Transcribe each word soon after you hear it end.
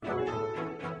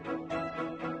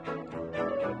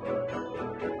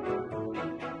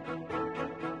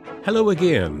Hello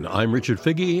again, I'm Richard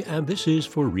Figge, and this is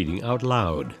For Reading Out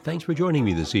Loud. Thanks for joining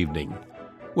me this evening.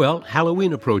 Well,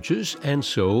 Halloween approaches, and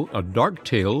so a dark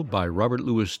tale by Robert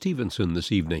Louis Stevenson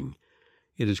this evening.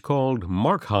 It is called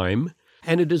Markheim,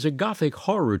 and it is a Gothic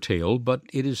horror tale, but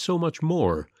it is so much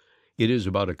more. It is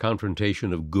about a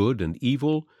confrontation of good and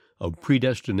evil, of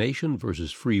predestination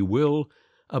versus free will,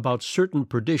 about certain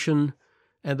perdition,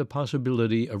 and the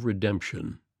possibility of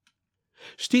redemption.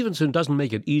 Stevenson doesn't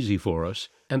make it easy for us,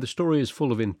 and the story is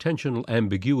full of intentional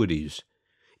ambiguities.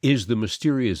 Is the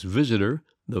mysterious visitor,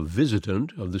 the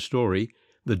visitant of the story,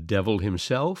 the devil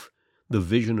himself, the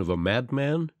vision of a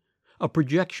madman, a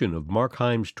projection of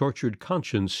Markheim's tortured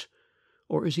conscience,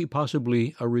 or is he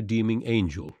possibly a redeeming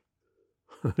angel?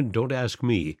 Don't ask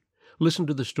me. Listen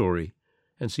to the story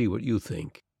and see what you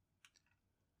think.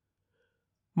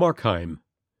 Markheim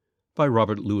by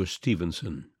Robert Louis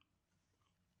Stevenson.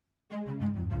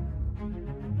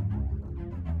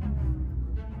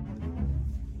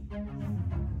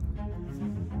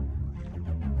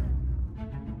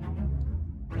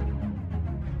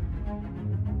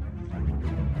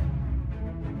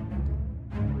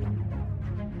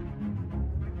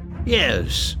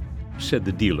 Yes, said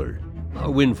the dealer.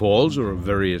 Windfalls are of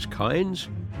various kinds.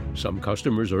 Some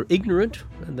customers are ignorant,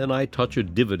 and then I touch a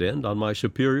dividend on my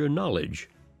superior knowledge.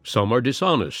 Some are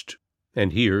dishonest.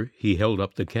 And here he held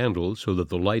up the candle so that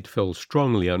the light fell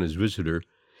strongly on his visitor.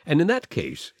 And in that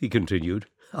case, he continued,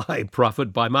 I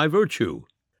profit by my virtue.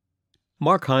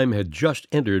 Markheim had just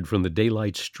entered from the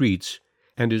daylight streets,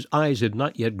 and his eyes had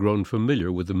not yet grown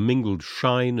familiar with the mingled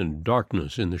shine and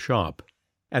darkness in the shop.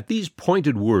 At these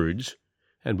pointed words,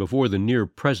 and before the near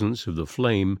presence of the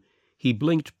flame, he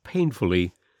blinked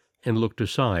painfully and looked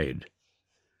aside.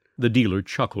 The dealer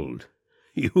chuckled.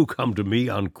 You come to me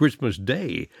on Christmas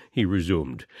Day, he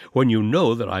resumed, when you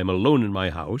know that I am alone in my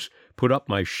house, put up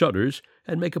my shutters,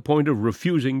 and make a point of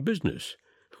refusing business.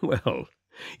 Well,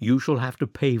 you shall have to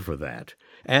pay for that,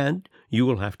 and you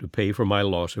will have to pay for my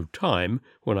loss of time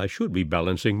when I should be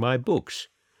balancing my books.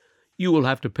 You will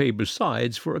have to pay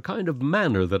besides for a kind of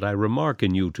manner that I remark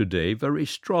in you today very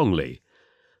strongly.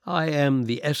 I am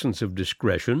the essence of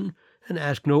discretion, and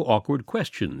ask no awkward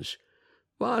questions.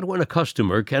 But when a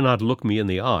customer cannot look me in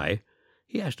the eye,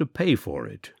 he has to pay for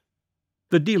it.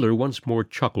 The dealer once more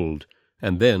chuckled,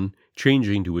 and then,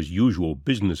 changing to his usual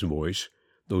business voice,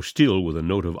 though still with a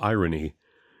note of irony,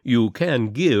 You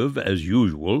can give, as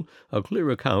usual, a clear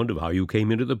account of how you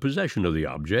came into the possession of the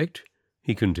object,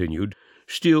 he continued.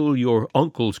 Still your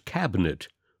uncle's cabinet,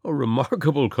 a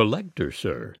remarkable collector,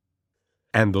 sir.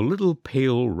 And the little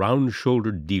pale,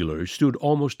 round-shouldered dealer stood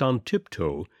almost on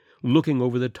tiptoe, looking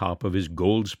over the top of his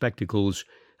gold spectacles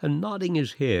and nodding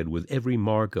his head with every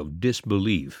mark of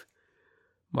disbelief.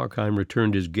 Markheim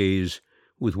returned his gaze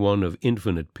with one of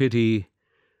infinite pity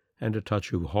and a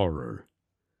touch of horror.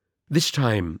 This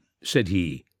time, said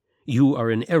he, you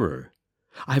are in error.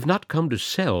 I have not come to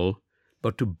sell,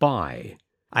 but to buy.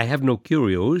 I have no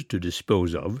curios to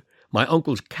dispose of. My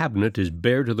uncle's cabinet is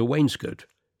bare to the wainscot.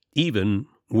 Even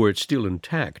were it still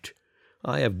intact,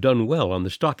 I have done well on the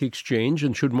stock exchange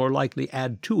and should more likely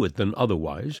add to it than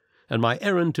otherwise, and my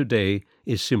errand today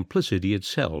is simplicity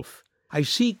itself. I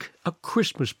seek a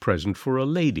Christmas present for a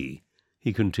lady,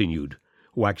 he continued,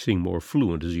 waxing more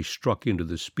fluent as he struck into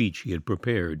the speech he had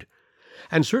prepared.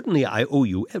 And certainly I owe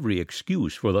you every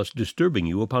excuse for thus disturbing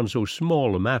you upon so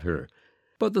small a matter.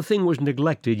 But the thing was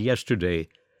neglected yesterday.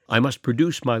 I must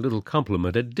produce my little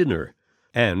compliment at dinner,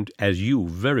 and, as you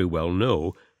very well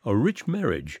know, a rich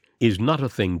marriage is not a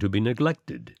thing to be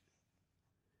neglected.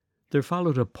 There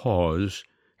followed a pause,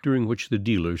 during which the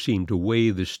dealer seemed to weigh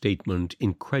the statement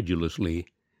incredulously.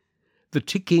 The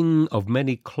ticking of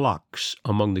many clocks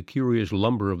among the curious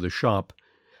lumber of the shop,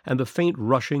 and the faint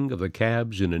rushing of the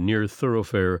cabs in a near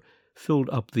thoroughfare,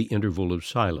 filled up the interval of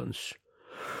silence.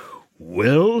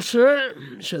 Well, sir,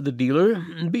 said the dealer,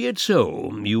 be it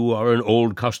so. You are an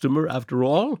old customer after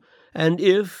all, and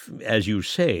if, as you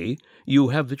say, you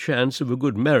have the chance of a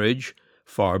good marriage,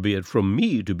 far be it from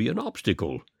me to be an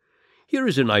obstacle. Here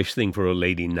is a nice thing for a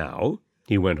lady now,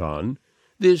 he went on.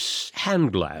 This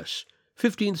hand-glass,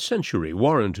 15th century,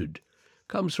 warranted.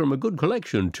 Comes from a good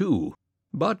collection, too.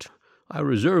 But I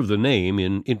reserve the name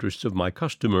in interests of my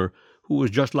customer, who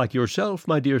was just like yourself,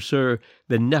 my dear sir,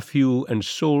 the nephew and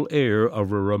sole heir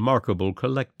of a remarkable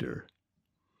collector.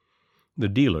 The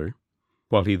dealer,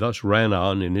 while he thus ran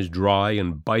on in his dry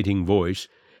and biting voice,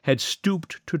 had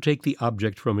stooped to take the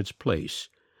object from its place,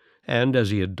 and as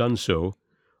he had done so,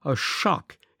 a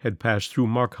shock had passed through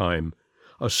Markheim,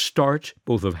 a start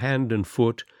both of hand and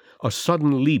foot, a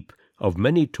sudden leap of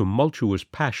many tumultuous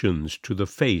passions to the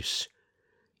face.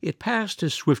 It passed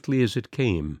as swiftly as it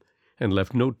came, and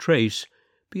left no trace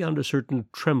beyond a certain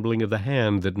trembling of the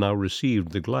hand that now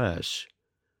received the glass.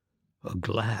 "A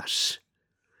glass,"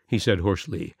 he said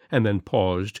hoarsely, and then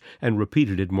paused and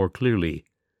repeated it more clearly.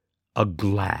 "A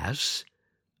glass?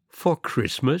 For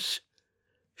Christmas?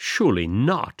 Surely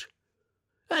not."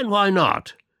 "And why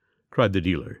not?" cried the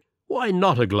dealer. "Why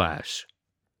not a glass?"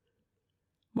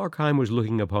 Markheim was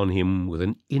looking upon him with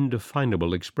an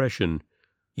indefinable expression.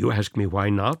 "You ask me why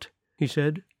not?" he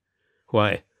said.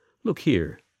 "Why, look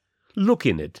here. Look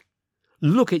in it.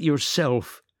 Look at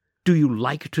yourself. Do you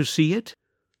like to see it?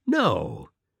 No,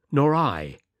 nor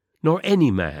I, nor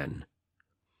any man."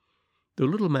 The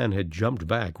little man had jumped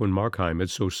back when Markheim had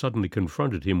so suddenly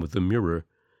confronted him with the mirror,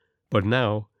 but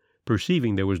now,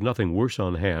 perceiving there was nothing worse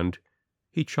on hand,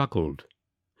 he chuckled.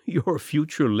 "Your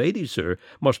future lady, sir,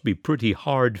 must be pretty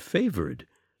hard-favored,"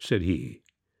 said he.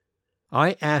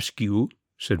 "I ask you,"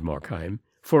 said Markheim,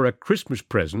 "for a Christmas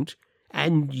present,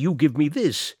 and you give me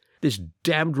this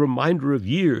damned reminder of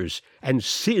years, and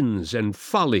sins, and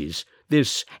follies,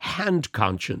 this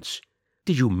hand-conscience.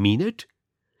 Did you mean it?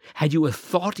 Had you a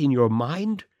thought in your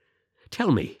mind?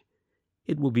 Tell me.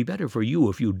 It will be better for you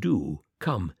if you do.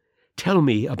 Come, tell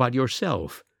me about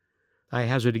yourself. I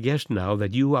hazard a guess now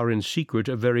that you are in secret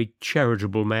a very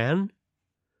charitable man."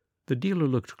 The dealer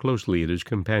looked closely at his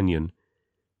companion.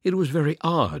 It was very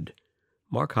odd.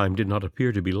 Markheim did not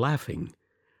appear to be laughing.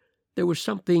 There was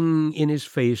something in his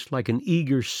face like an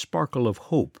eager sparkle of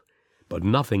hope, but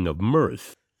nothing of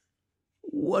mirth.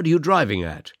 "What are you driving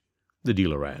at?" the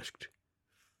dealer asked.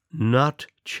 "Not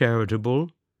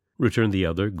charitable," returned the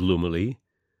other gloomily.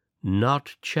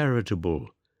 "Not charitable,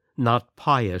 not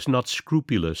pious, not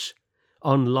scrupulous,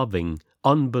 unloving,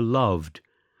 unbeloved,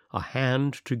 a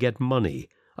hand to get money,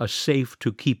 a safe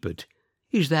to keep it.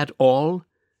 Is that all?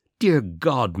 Dear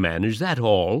God, man, is that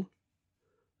all?"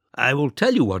 "I will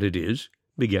tell you what it is,"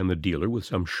 began the dealer with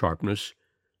some sharpness,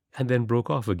 and then broke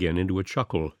off again into a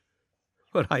chuckle.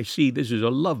 "But I see this is a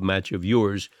love-match of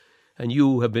yours, and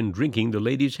you have been drinking the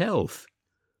lady's health."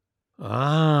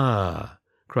 "Ah!"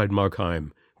 cried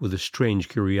Markheim, with a strange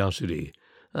curiosity.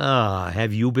 "Ah,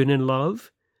 have you been in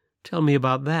love? Tell me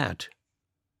about that."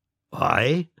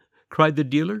 "I?" cried the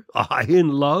dealer. "I in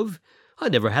love? I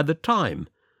never had the time,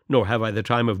 nor have I the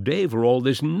time of day for all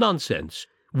this nonsense.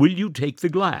 Will you take the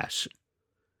glass?"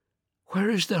 "Where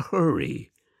is the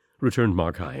hurry?" returned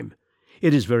Markheim.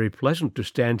 "It is very pleasant to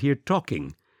stand here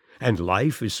talking, and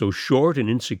life is so short and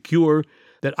insecure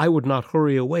that I would not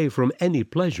hurry away from any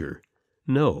pleasure.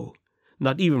 No,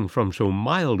 not even from so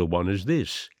mild a one as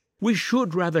this. We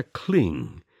should rather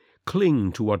cling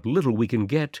to what little we can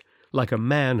get, like a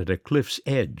man at a cliff's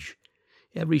edge.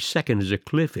 Every second is a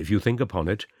cliff, if you think upon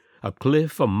it, a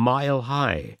cliff a mile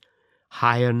high,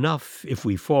 high enough, if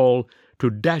we fall, to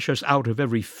dash us out of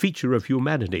every feature of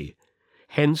humanity.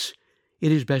 Hence,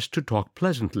 it is best to talk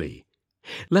pleasantly.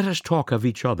 Let us talk of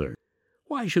each other.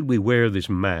 Why should we wear this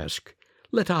mask?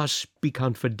 Let us be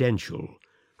confidential.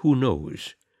 Who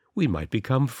knows? We might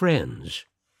become friends."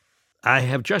 "I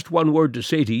have just one word to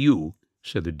say to you,"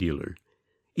 said the dealer.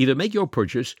 "Either make your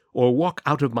purchase or walk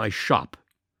out of my shop."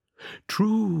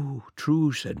 "True,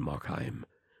 true," said Markheim.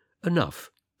 "Enough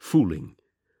fooling.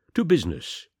 To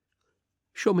business.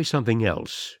 Show me something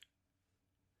else."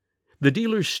 The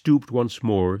dealer stooped once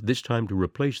more, this time to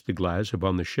replace the glass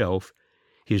upon the shelf,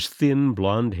 his thin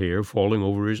blond hair falling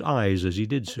over his eyes as he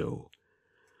did so.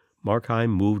 Markheim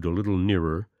moved a little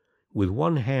nearer, with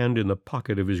one hand in the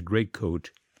pocket of his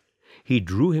greatcoat. He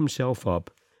drew himself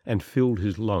up and filled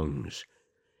his lungs.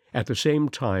 At the same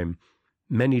time,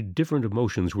 many different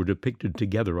emotions were depicted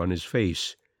together on his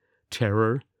face: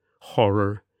 terror,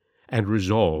 horror, and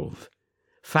resolve,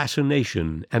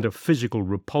 fascination and a physical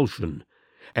repulsion,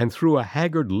 and through a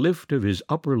haggard lift of his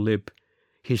upper lip,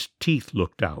 his teeth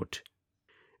looked out.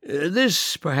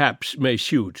 "This, perhaps, may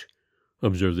suit,"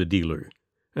 observed the dealer,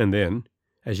 and then,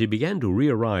 as he began to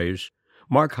rearise,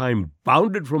 Markheim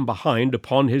bounded from behind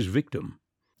upon his victim.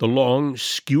 The long,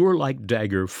 skewer-like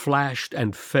dagger flashed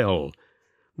and fell.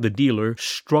 The dealer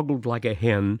struggled like a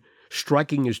hen,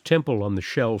 striking his temple on the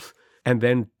shelf, and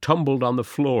then tumbled on the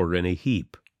floor in a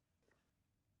heap.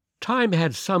 Time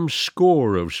had some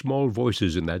score of small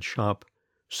voices in that shop,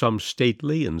 some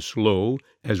stately and slow,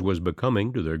 as was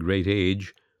becoming to their great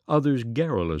age, others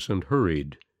garrulous and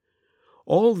hurried.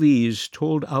 All these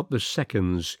told out the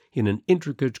seconds in an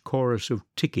intricate chorus of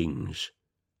tickings.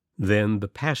 Then the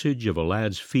passage of a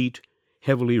lad's feet,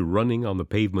 heavily running on the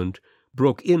pavement,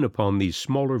 broke in upon these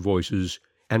smaller voices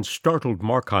and startled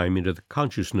Markheim into the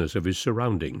consciousness of his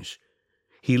surroundings.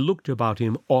 He looked about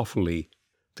him awfully.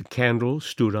 The candle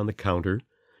stood on the counter,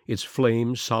 its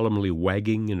flame solemnly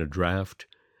wagging in a draught,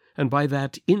 and by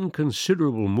that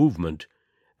inconsiderable movement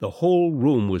the whole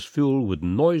room was filled with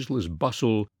noiseless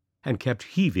bustle and kept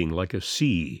heaving like a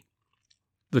sea.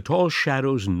 The tall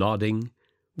shadows nodding,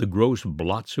 the gross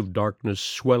blots of darkness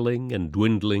swelling and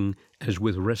dwindling as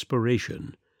with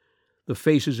respiration, the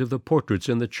faces of the portraits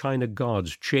and the china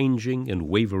gods changing and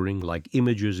wavering like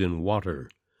images in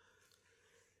water.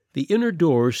 The inner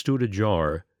door stood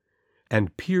ajar,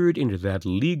 and peered into that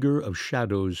leaguer of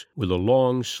shadows with a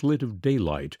long slit of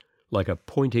daylight like a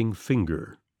pointing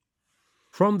finger.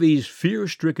 From these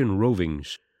fear-stricken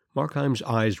rovings, Markheim's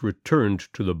eyes returned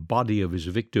to the body of his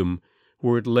victim,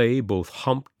 where it lay both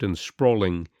humped and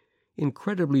sprawling,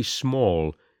 incredibly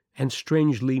small and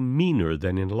strangely meaner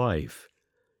than in life.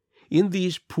 In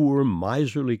these poor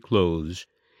miserly clothes,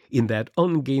 in that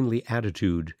ungainly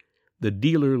attitude, the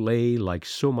dealer lay like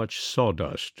so much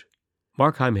sawdust.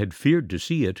 Markheim had feared to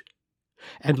see it,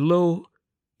 and lo,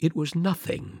 it was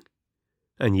nothing.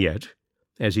 And yet,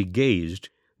 as he gazed,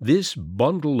 this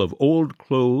bundle of old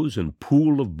clothes and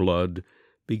pool of blood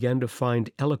began to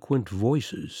find eloquent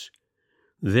voices.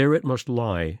 There it must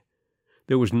lie.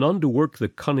 There was none to work the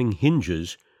cunning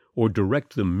hinges or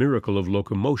direct the miracle of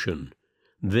locomotion.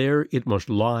 There it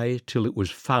must lie till it was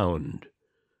found.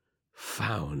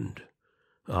 Found.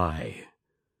 Aye.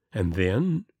 And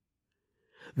then?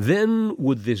 Then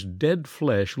would this dead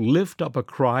flesh lift up a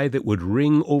cry that would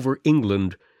ring over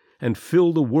England and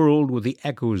fill the world with the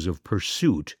echoes of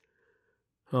pursuit.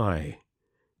 Aye,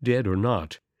 dead or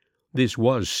not, this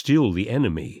was still the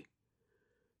enemy.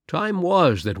 Time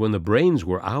was that when the brains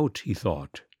were out, he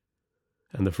thought,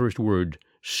 and the first word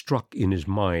struck in his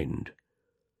mind.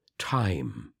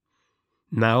 Time.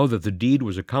 Now that the deed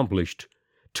was accomplished,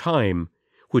 time,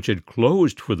 which had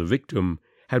closed for the victim,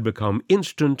 had become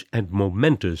instant and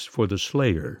momentous for the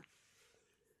slayer.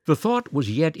 The thought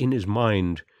was yet in his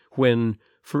mind when,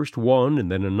 first one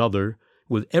and then another,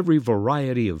 with every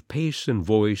variety of pace and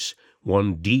voice,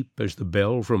 one deep as the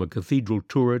bell from a cathedral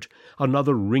turret,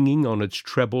 another ringing on its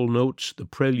treble notes the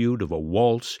prelude of a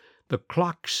waltz, the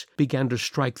clocks began to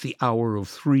strike the hour of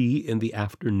 3 in the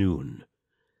afternoon.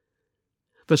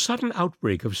 The sudden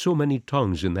outbreak of so many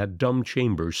tongues in that dumb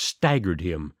chamber staggered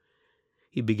him.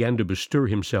 He began to bestir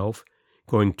himself,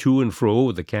 going to and fro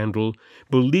with the candle,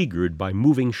 beleaguered by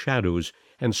moving shadows,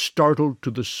 and startled to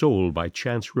the soul by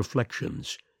chance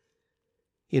reflections.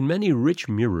 In many rich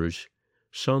mirrors,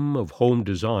 some of home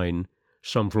design,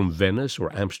 some from Venice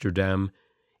or Amsterdam,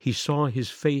 he saw his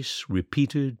face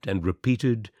repeated and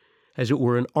repeated, as it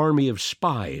were an army of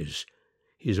spies.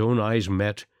 His own eyes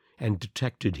met and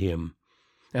detected him,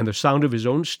 and the sound of his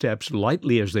own steps,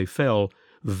 lightly as they fell,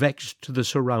 vexed the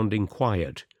surrounding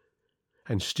quiet.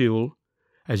 And still,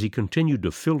 as he continued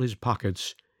to fill his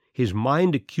pockets, his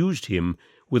mind accused him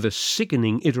with a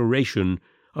sickening iteration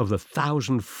of the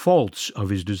 1,000 faults of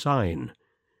his design.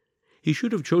 He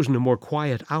should have chosen a more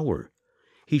quiet hour.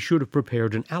 He should have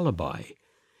prepared an alibi.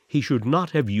 He should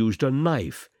not have used a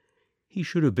knife. He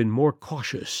should have been more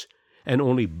cautious, and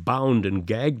only bound and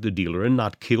gagged the dealer and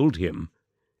not killed him.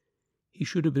 He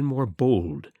should have been more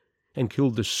bold, and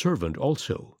killed the servant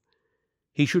also.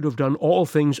 He should have done all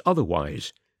things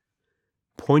otherwise.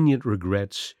 Poignant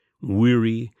regrets,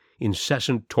 weary,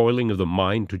 incessant toiling of the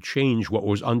mind to change what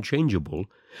was unchangeable,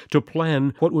 to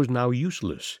plan what was now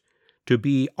useless, to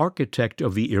be architect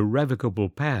of the irrevocable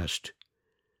past.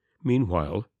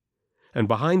 Meanwhile, and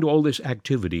behind all this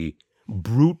activity,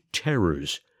 brute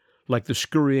terrors, like the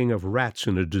scurrying of rats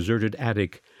in a deserted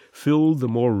attic, filled the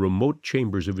more remote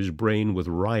chambers of his brain with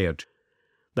riot.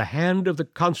 The hand of the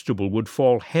constable would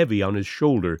fall heavy on his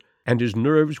shoulder, and his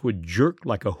nerves would jerk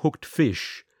like a hooked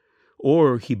fish.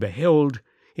 Or he beheld,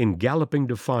 in galloping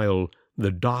defile,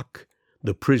 the dock,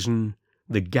 the prison,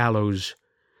 the gallows,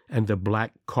 and the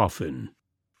black coffin.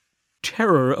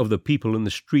 Terror of the people in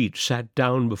the street sat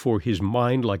down before his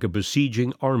mind like a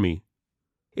besieging army.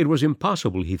 It was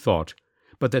impossible, he thought,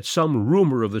 but that some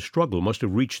rumor of the struggle must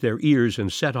have reached their ears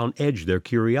and set on edge their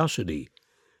curiosity.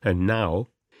 And now,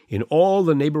 in all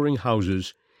the neighboring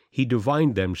houses, he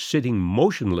divined them sitting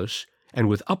motionless and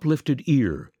with uplifted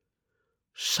ear.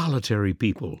 Solitary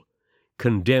people,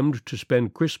 condemned to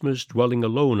spend Christmas dwelling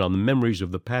alone on the memories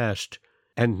of the past,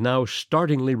 and now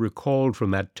startlingly recalled from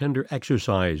that tender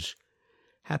exercise.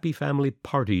 Happy family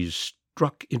parties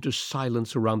struck into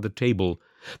silence around the table,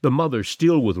 the mother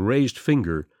still with raised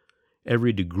finger,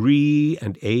 every degree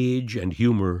and age and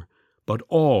humor, but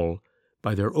all,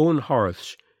 by their own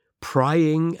hearths,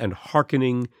 prying and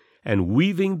hearkening and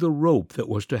weaving the rope that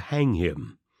was to hang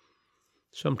him.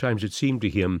 Sometimes it seemed to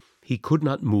him he could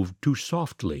not move too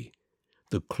softly.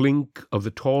 The clink of the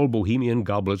tall Bohemian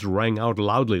goblets rang out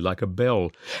loudly like a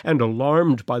bell, and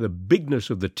alarmed by the bigness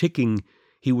of the ticking,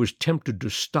 he was tempted to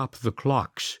stop the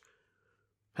clocks.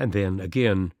 And then,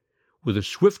 again, with a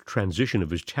swift transition of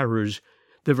his terrors,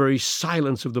 the very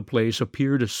silence of the place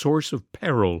appeared a source of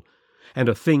peril, and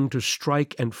a thing to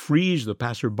strike and freeze the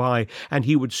passer-by, and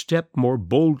he would step more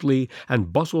boldly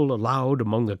and bustle aloud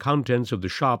among the contents of the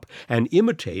shop, and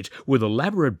imitate with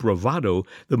elaborate bravado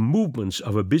the movements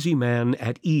of a busy man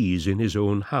at ease in his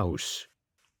own house.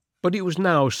 But he was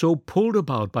now so pulled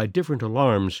about by different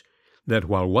alarms that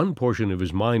while one portion of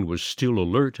his mind was still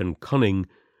alert and cunning,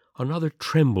 another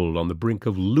trembled on the brink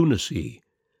of lunacy.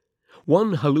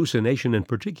 One hallucination in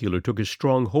particular took a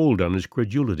strong hold on his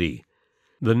credulity.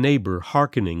 The neighbor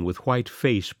hearkening with white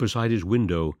face beside his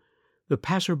window, the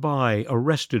passer-by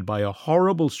arrested by a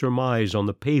horrible surmise on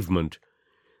the pavement,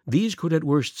 these could at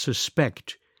worst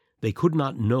suspect, they could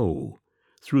not know.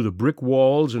 Through the brick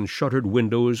walls and shuttered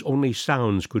windows only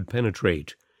sounds could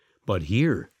penetrate. But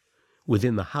here,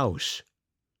 within the house,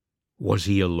 was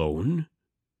he alone?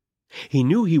 He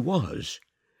knew he was.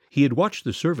 He had watched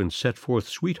the servant set forth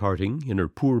sweethearting in her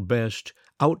poor best,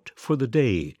 out for the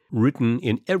day, written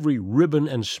in every ribbon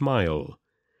and smile.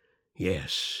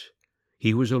 Yes,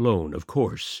 he was alone, of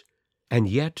course, and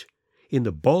yet, in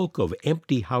the bulk of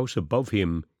empty house above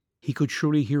him, he could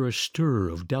surely hear a stir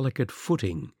of delicate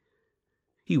footing.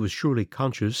 He was surely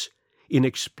conscious,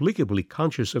 inexplicably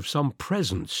conscious of some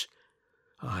presence.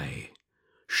 Aye,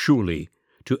 surely,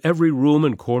 to every room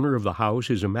and corner of the house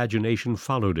his imagination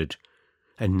followed it.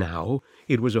 And now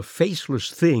it was a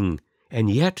faceless thing, and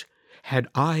yet had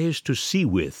eyes to see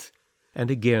with.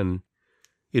 And again,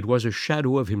 it was a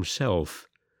shadow of himself.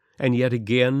 And yet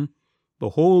again,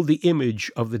 behold the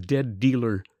image of the dead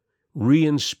dealer,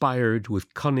 re-inspired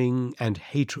with cunning and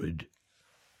hatred.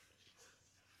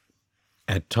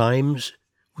 At times,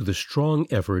 with a strong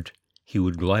effort, he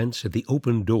would glance at the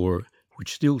open door,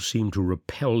 which still seemed to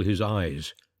repel his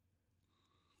eyes.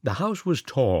 The house was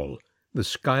tall, the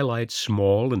skylight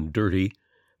small and dirty,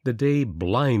 the day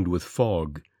blind with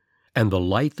fog, and the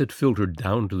light that filtered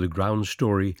down to the ground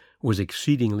story was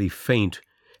exceedingly faint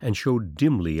and showed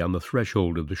dimly on the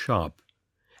threshold of the shop.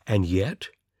 And yet,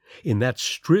 in that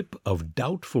strip of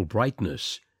doubtful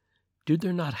brightness, did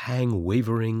there not hang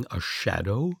wavering a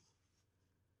shadow?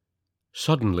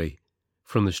 Suddenly,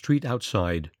 from the street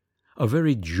outside, a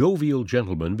very jovial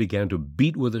gentleman began to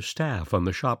beat with a staff on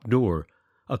the shop door,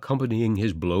 accompanying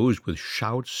his blows with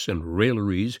shouts and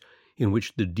railleries in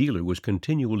which the dealer was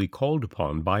continually called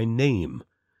upon by name.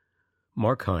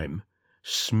 Markheim,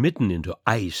 smitten into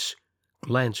ice,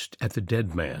 glanced at the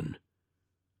dead man.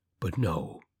 But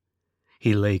no,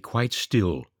 he lay quite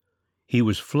still. He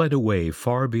was fled away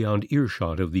far beyond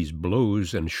earshot of these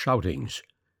blows and shoutings.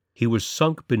 He was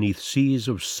sunk beneath seas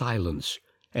of silence,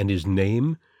 and his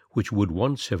name, which would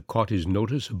once have caught his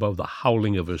notice above the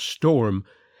howling of a storm,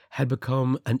 had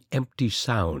become an empty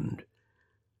sound.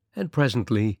 And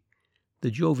presently the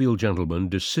jovial gentleman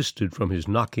desisted from his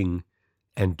knocking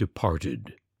and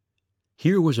departed.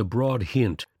 Here was a broad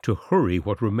hint to hurry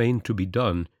what remained to be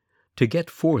done, to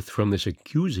get forth from this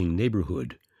accusing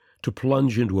neighborhood, to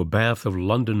plunge into a bath of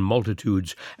London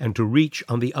multitudes, and to reach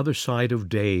on the other side of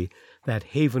day that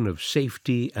haven of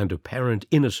safety and apparent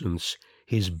innocence,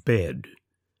 his bed.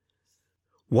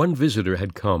 One visitor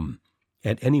had come.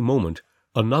 At any moment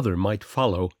another might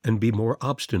follow and be more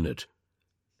obstinate.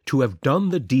 To have done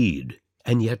the deed,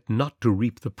 and yet not to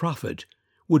reap the profit,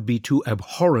 would be too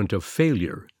abhorrent of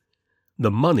failure.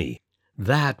 The money,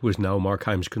 that was now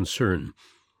Markheim's concern,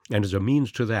 and as a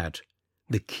means to that,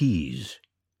 the keys.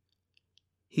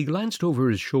 He glanced over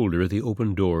his shoulder at the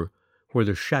open door, where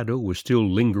the shadow was still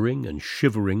lingering and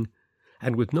shivering,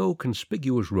 and with no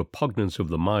conspicuous repugnance of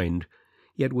the mind,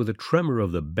 yet with a tremor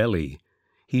of the belly,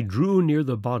 he drew near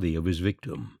the body of his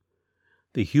victim.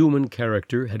 The human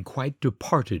character had quite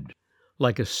departed.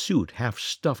 Like a suit half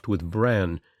stuffed with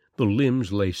bran, the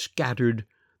limbs lay scattered,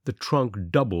 the trunk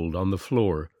doubled on the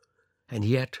floor, and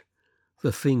yet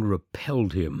the thing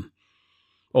repelled him.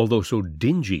 Although so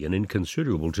dingy and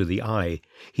inconsiderable to the eye,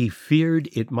 he feared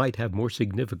it might have more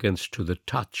significance to the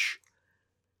touch.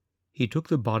 He took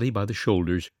the body by the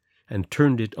shoulders and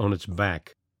turned it on its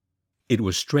back. It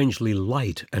was strangely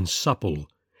light and supple,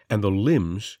 and the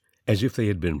limbs, as if they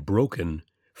had been broken,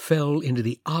 fell into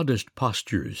the oddest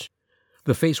postures.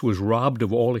 The face was robbed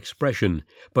of all expression,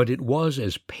 but it was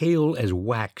as pale as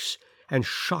wax, and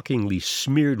shockingly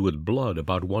smeared with blood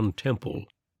about one temple.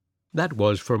 That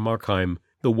was, for Markheim,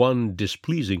 the one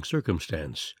displeasing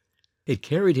circumstance. It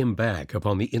carried him back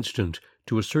upon the instant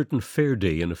to a certain fair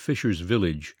day in a fisher's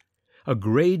village, a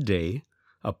grey day,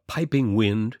 a piping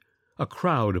wind, a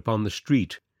crowd upon the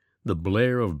street, the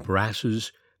blare of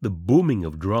brasses, the booming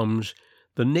of drums,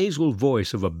 the nasal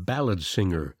voice of a ballad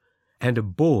singer, and a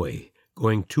boy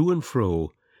going to and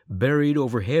fro, buried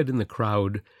overhead in the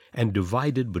crowd and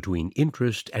divided between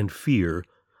interest and fear,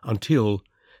 until,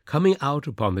 coming out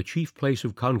upon the chief place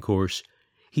of concourse,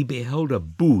 he beheld a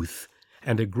booth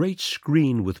and a great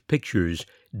screen with pictures,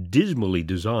 dismally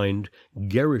designed,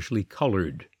 garishly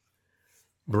colored.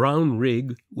 Brown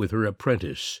Rig with her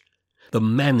apprentice, the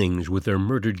Mannings with their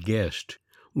murdered guest,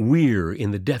 Weir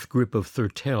in the death grip of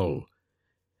Thurtell,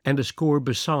 and a score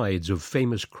besides of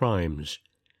famous crimes.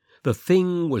 The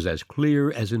thing was as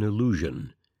clear as an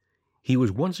illusion. He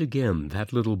was once again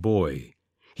that little boy.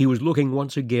 He was looking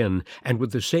once again, and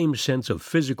with the same sense of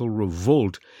physical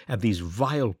revolt, at these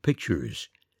vile pictures.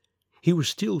 He was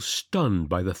still stunned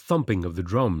by the thumping of the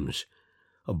drums.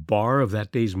 A bar of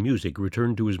that day's music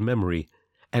returned to his memory,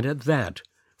 and at that,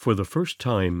 for the first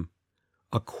time,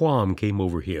 a qualm came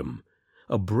over him,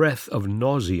 a breath of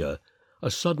nausea,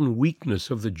 a sudden weakness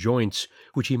of the joints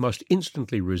which he must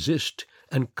instantly resist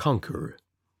and conquer.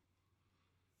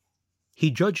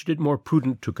 He judged it more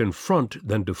prudent to confront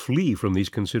than to flee from these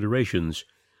considerations,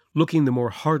 looking the more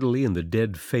heartily in the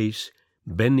dead face,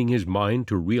 bending his mind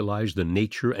to realize the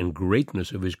nature and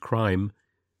greatness of his crime.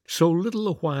 So little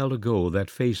a while ago that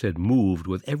face had moved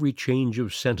with every change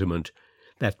of sentiment,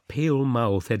 that pale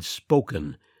mouth had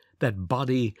spoken, that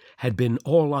body had been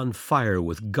all on fire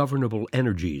with governable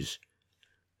energies.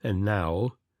 And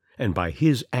now, and by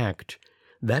his act,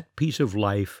 that piece of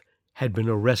life had been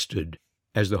arrested,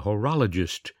 as the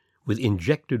horologist with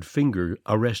injected finger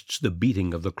arrests the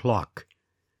beating of the clock.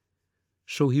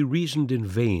 So he reasoned in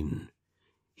vain.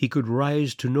 He could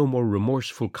rise to no more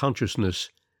remorseful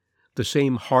consciousness. The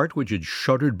same heart which had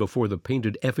shuddered before the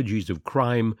painted effigies of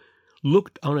crime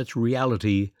looked on its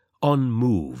reality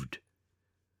unmoved.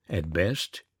 At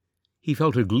best, he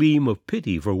felt a gleam of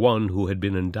pity for one who had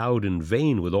been endowed in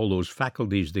vain with all those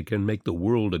faculties that can make the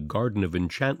world a garden of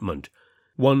enchantment,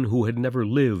 one who had never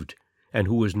lived and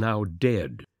who was now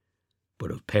dead.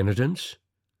 But of penitence?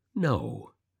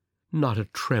 No, not a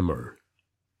tremor.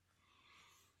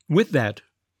 With that,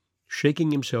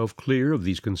 shaking himself clear of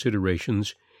these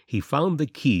considerations, he found the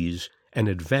keys and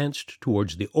advanced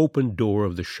towards the open door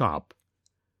of the shop.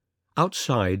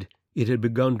 Outside, it had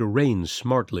begun to rain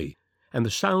smartly, and the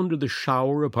sound of the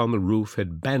shower upon the roof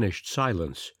had banished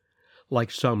silence.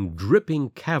 Like some dripping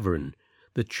cavern,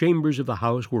 the chambers of the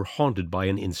house were haunted by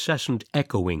an incessant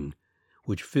echoing,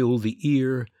 which filled the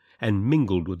ear and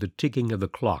mingled with the ticking of the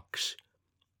clocks.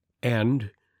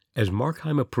 And, as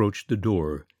Markheim approached the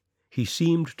door, he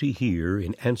seemed to hear,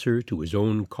 in answer to his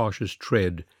own cautious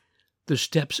tread, the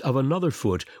steps of another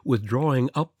foot withdrawing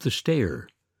up the stair.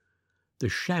 The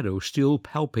shadow still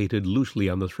palpated loosely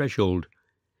on the threshold.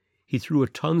 He threw a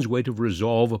ton's weight of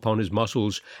resolve upon his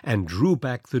muscles and drew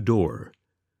back the door.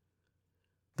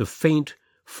 The faint,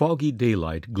 foggy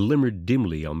daylight glimmered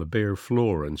dimly on the bare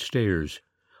floor and stairs,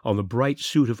 on the bright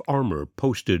suit of armor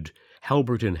posted,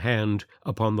 halbert in hand,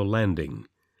 upon the landing,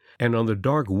 and on the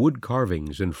dark wood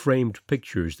carvings and framed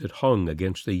pictures that hung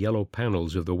against the yellow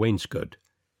panels of the wainscot.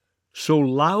 So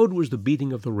loud was the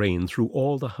beating of the rain through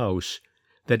all the house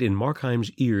that in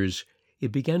Markheim's ears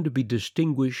it began to be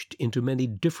distinguished into many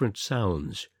different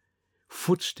sounds,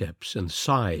 footsteps and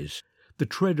sighs, the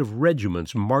tread of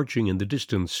regiments marching in the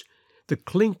distance, the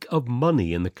clink of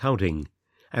money in the counting,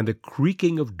 and the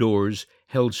creaking of doors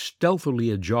held stealthily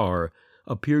ajar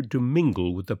appeared to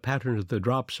mingle with the pattern of the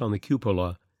drops on the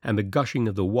cupola and the gushing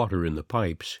of the water in the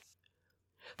pipes.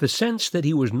 The sense that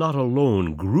he was not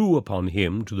alone grew upon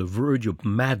him to the verge of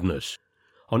madness.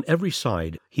 On every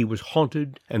side he was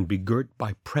haunted and begirt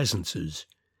by presences.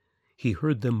 He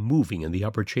heard them moving in the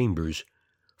upper chambers.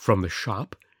 From the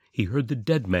shop he heard the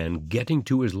dead man getting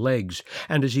to his legs,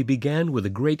 and as he began with a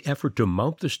great effort to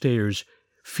mount the stairs,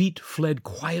 feet fled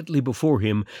quietly before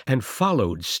him and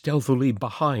followed stealthily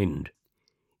behind.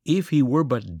 If he were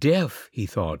but deaf, he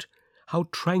thought, how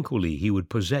tranquilly he would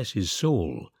possess his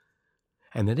soul.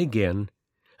 And then again,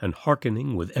 and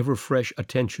hearkening with ever-fresh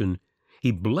attention,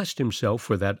 he blessed himself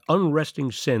for that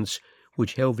unresting sense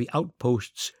which held the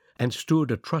outposts and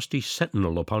stood a trusty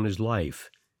sentinel upon his life.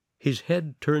 His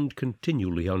head turned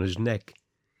continually on his neck.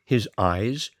 His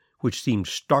eyes, which seemed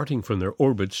starting from their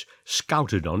orbits,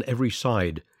 scouted on every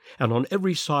side, and on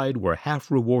every side were half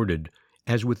rewarded,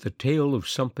 as with the tale of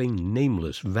something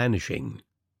nameless vanishing.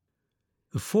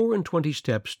 The 24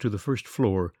 steps to the first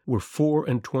floor were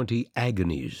 24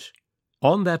 agonies.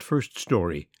 On that first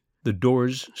story, the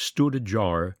doors stood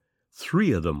ajar,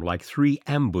 3 of them like 3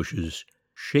 ambushes,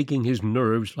 shaking his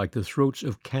nerves like the throats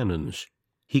of cannons.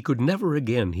 He could never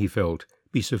again, he felt,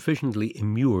 be sufficiently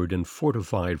immured and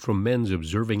fortified from men's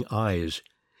observing eyes.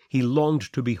 He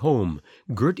longed to be home,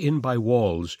 girt in by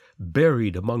walls,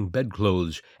 buried among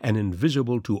bedclothes, and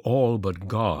invisible to all but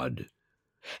God.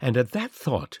 And at that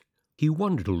thought he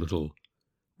wondered a little,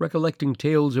 recollecting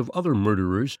tales of other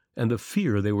murderers and the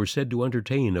fear they were said to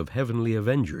entertain of heavenly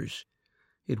avengers.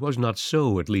 It was not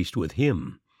so, at least with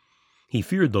him. He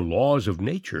feared the laws of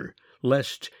nature,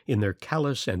 lest, in their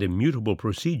callous and immutable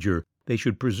procedure, they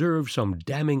should preserve some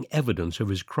damning evidence of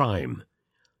his crime.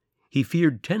 He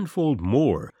feared tenfold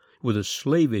more, with a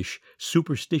slavish,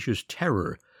 superstitious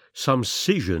terror, some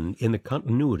scission in the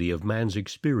continuity of man's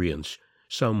experience,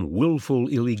 some willful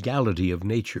illegality of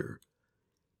nature.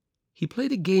 He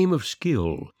played a game of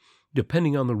skill,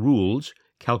 depending on the rules,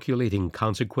 calculating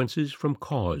consequences from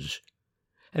cause.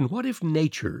 And what if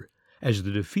nature, as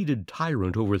the defeated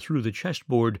tyrant overthrew the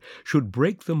chessboard, should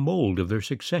break the mold of their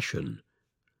succession?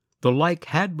 The like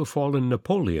had befallen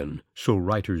Napoleon, so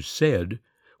writers said,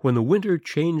 when the winter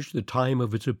changed the time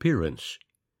of its appearance.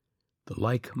 The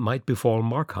like might befall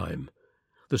Markheim.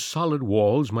 The solid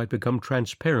walls might become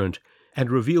transparent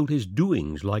and reveal his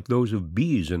doings like those of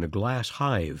bees in a glass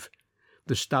hive.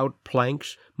 The stout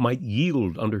planks might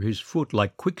yield under his foot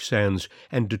like quicksands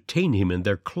and detain him in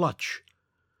their clutch.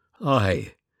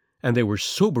 Aye, and there were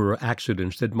soberer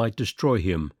accidents that might destroy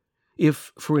him.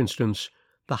 If, for instance,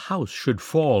 the house should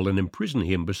fall and imprison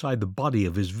him beside the body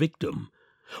of his victim,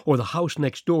 or the house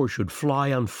next door should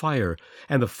fly on fire,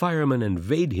 and the firemen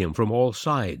invade him from all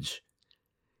sides.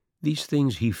 These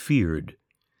things he feared,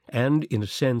 and, in a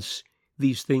sense,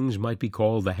 these things might be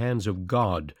called the hands of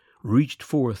God reached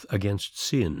forth against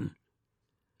sin.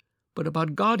 But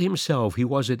about God himself he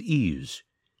was at ease.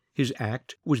 His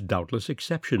act was doubtless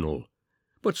exceptional,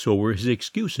 but so were his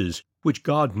excuses, which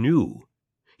God knew.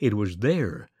 It was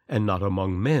there, and not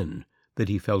among men, that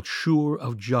he felt sure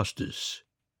of justice.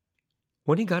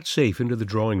 When he got safe into the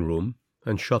drawing-room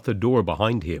and shut the door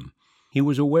behind him, he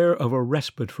was aware of a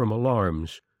respite from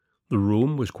alarms. The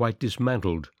room was quite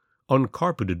dismantled,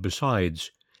 uncarpeted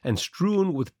besides, and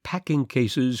strewn with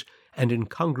packing-cases and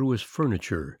incongruous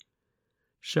furniture.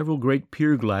 Several great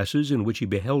pier-glasses in which he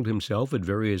beheld himself at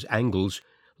various angles,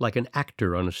 like an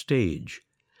actor on a stage.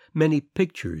 Many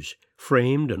pictures,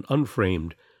 framed and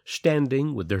unframed,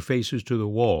 standing with their faces to the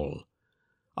wall.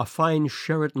 A fine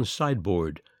Sheraton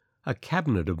sideboard, a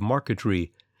cabinet of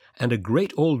marquetry, and a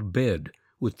great old bed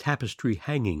with tapestry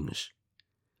hangings.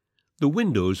 The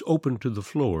windows opened to the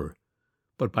floor,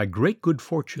 but by great good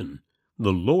fortune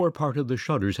the lower part of the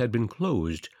shutters had been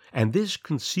closed, and this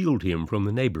concealed him from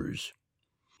the neighbors.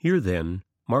 Here, then,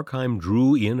 Markheim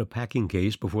drew in a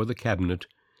packing-case before the cabinet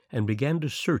and began to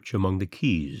search among the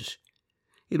keys.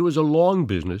 It was a long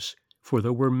business, for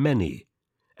there were many,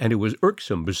 and it was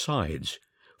irksome besides,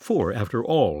 for, after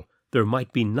all, there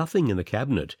might be nothing in the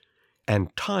cabinet,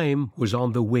 and time was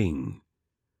on the wing.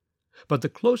 But the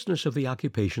closeness of the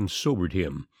occupation sobered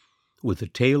him. With the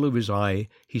tail of his eye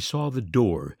he saw the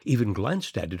door, even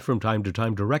glanced at it from time to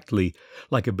time directly,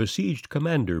 like a besieged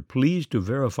commander pleased to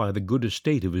verify the good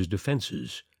estate of his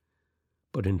defenses.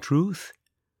 But in truth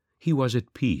he was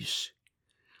at peace.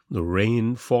 The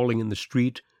rain falling in the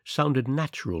street sounded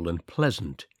natural and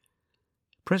pleasant.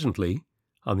 Presently,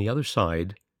 on the other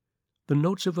side, the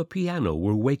notes of a piano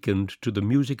were wakened to the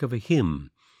music of a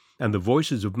hymn, and the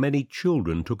voices of many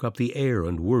children took up the air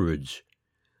and words.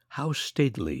 How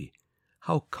stately,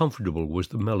 how comfortable was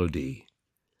the melody!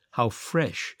 How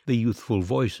fresh the youthful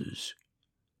voices!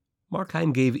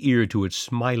 Markheim gave ear to it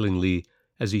smilingly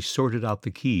as he sorted out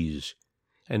the keys,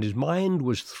 and his mind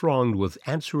was thronged with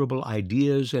answerable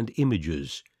ideas and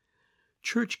images.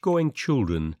 Church-going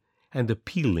children and the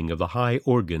pealing of the high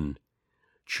organ,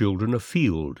 children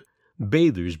afield,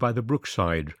 bathers by the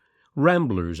brookside,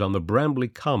 ramblers on the brambly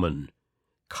common,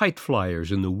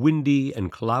 kite-flyers in the windy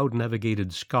and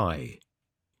cloud-navigated sky.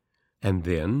 And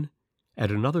then,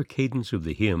 at another cadence of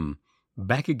the hymn,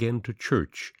 back again to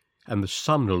church, and the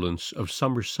somnolence of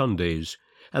summer Sundays,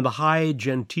 and the high,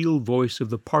 genteel voice of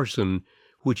the parson,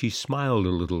 which he smiled a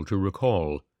little to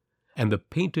recall, and the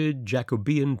painted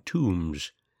Jacobean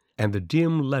tombs, and the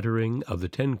dim lettering of the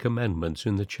 10 Commandments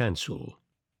in the chancel.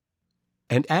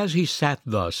 And as he sat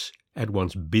thus, at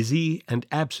once busy and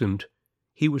absent,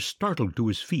 he was startled to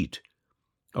his feet.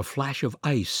 A flash of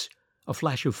ice, a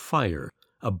flash of fire,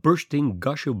 a bursting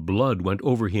gush of blood went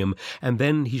over him, and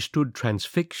then he stood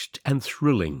transfixed and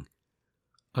thrilling.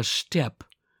 A step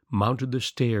mounted the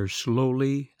stair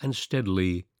slowly and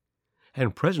steadily,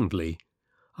 and presently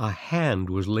a hand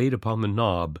was laid upon the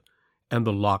knob, and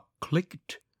the lock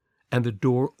clicked, and the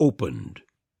door opened.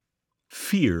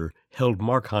 Fear held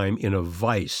Markheim in a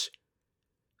vice.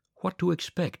 What to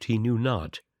expect he knew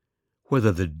not,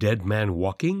 whether the dead man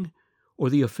walking, or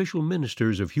the official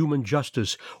ministers of human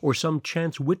justice, or some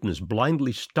chance witness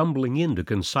blindly stumbling in to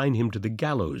consign him to the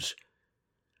gallows.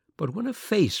 But when a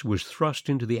face was thrust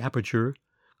into the aperture,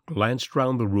 glanced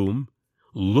round the room,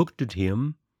 looked at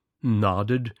him,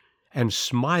 nodded, and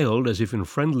smiled as if in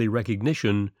friendly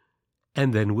recognition,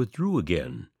 and then withdrew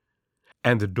again,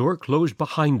 and the door closed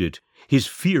behind it, his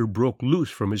fear broke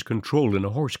loose from his control in a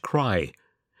hoarse cry.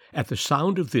 At the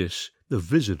sound of this, the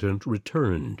visitant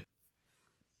returned.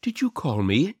 "Did you call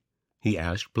me?" he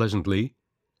asked pleasantly,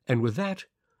 and with that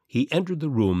he entered the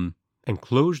room and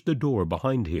closed the door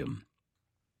behind him.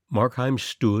 Markheim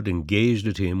stood and gazed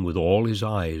at him with all his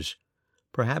eyes.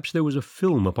 Perhaps there was a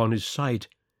film upon his sight,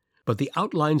 but the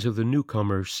outlines of the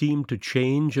newcomer seemed to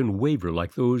change and waver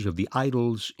like those of the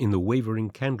idols in the wavering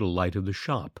candlelight of the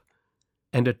shop,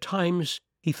 and at times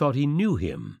he thought he knew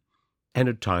him, and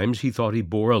at times he thought he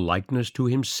bore a likeness to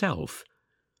himself,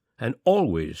 and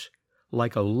always,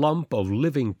 like a lump of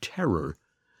living terror,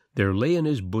 there lay in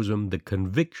his bosom the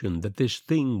conviction that this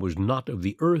thing was not of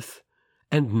the earth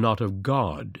and not of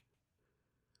God.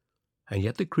 And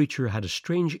yet the creature had a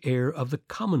strange air of the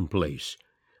commonplace,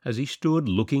 as he stood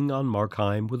looking on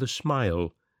Markheim with a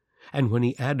smile, and when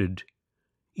he added,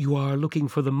 "You are looking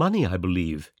for the money, I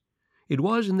believe," it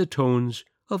was in the tones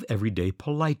of everyday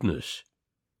politeness.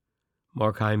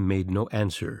 Markheim made no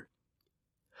answer.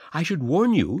 "I should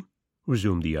warn you,"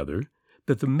 resumed the other,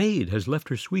 "that the maid has left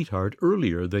her sweetheart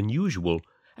earlier than usual,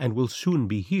 and will soon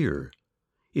be here.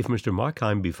 If Mr.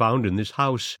 Markheim be found in this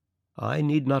house, I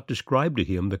need not describe to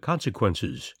him the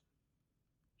consequences."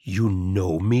 "You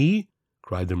know me?"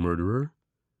 cried the murderer.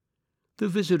 The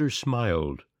visitor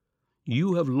smiled.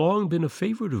 "You have long been a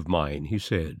favorite of mine," he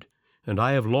said, "and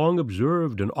I have long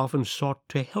observed and often sought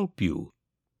to help you."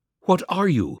 "What are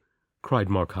you?" cried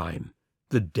Markheim.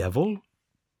 "The devil?"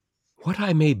 "What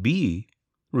I may be,"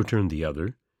 returned the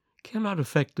other, "cannot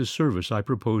affect the service I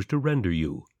propose to render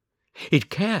you." "It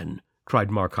can," cried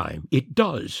Markheim. "It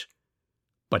does."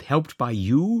 "But helped by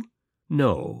you?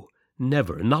 No,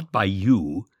 never, not by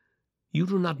you. You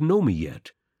do not know me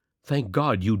yet. Thank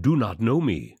God you do not know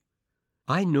me."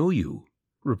 "I know you,"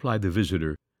 replied the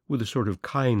visitor, with a sort of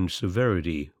kind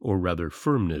severity, or rather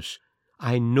firmness.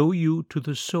 "I know you to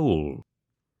the soul."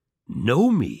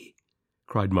 "Know me?"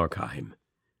 cried Markheim.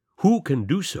 "Who can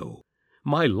do so?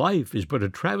 My life is but a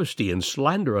travesty and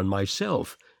slander on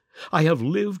myself. I have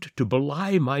lived to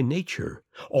belie my nature.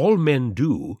 All men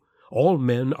do. All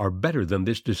men are better than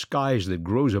this disguise that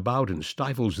grows about and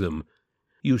stifles them.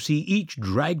 You see each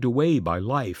dragged away by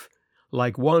life,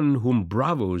 like one whom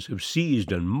bravos have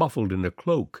seized and muffled in a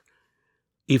cloak.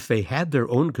 If they had their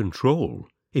own control,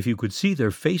 if you could see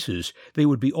their faces, they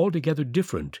would be altogether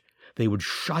different. They would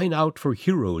shine out for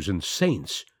heroes and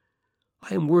saints.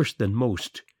 I am worse than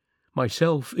most.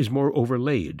 Myself is more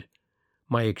overlaid.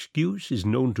 My excuse is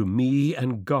known to me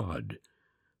and God.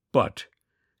 But,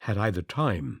 had I the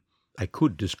time, I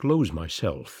could disclose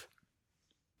myself."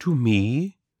 "To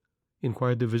me?"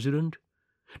 inquired the visitant.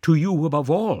 "To you above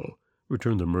all,"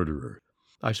 returned the murderer.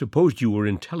 "I supposed you were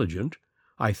intelligent.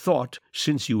 I thought,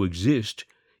 since you exist,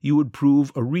 you would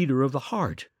prove a reader of the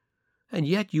heart. And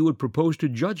yet you would propose to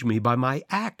judge me by my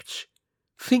acts.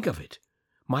 Think of it,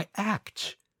 my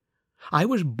acts. I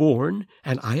was born,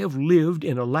 and I have lived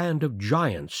in a land of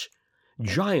giants.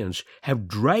 Giants have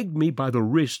dragged me by the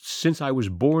wrists since I was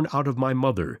born out of my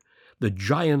mother, the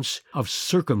giants of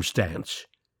circumstance.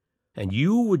 And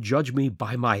you would judge me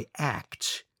by my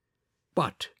acts.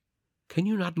 But can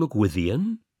you not look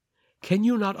within? Can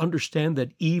you not understand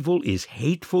that evil is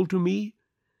hateful to me?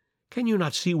 Can you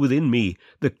not see within me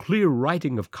the clear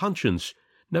writing of conscience,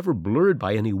 never blurred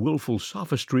by any willful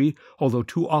sophistry, although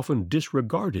too often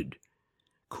disregarded?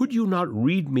 Could you not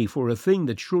read me for a thing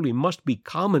that surely must be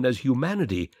common as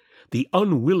humanity, the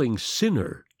unwilling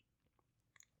sinner?"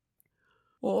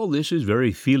 "All this is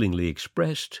very feelingly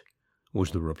expressed,"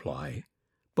 was the reply,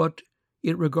 "but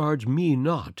it regards me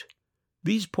not.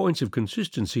 These points of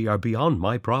consistency are beyond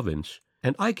my province,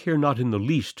 and I care not in the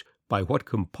least by what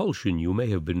compulsion you may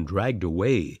have been dragged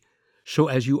away, so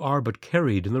as you are but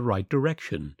carried in the right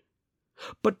direction.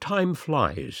 But time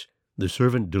flies, the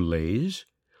servant delays,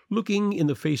 looking in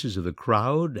the faces of the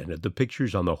crowd and at the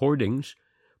pictures on the hoardings,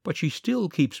 but she still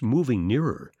keeps moving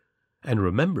nearer, and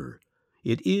remember,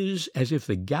 it is as if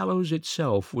the gallows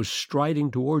itself was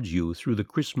striding towards you through the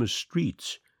Christmas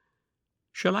streets.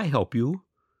 Shall I help you?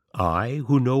 I,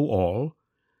 who know all,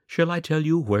 shall I tell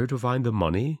you where to find the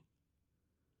money?"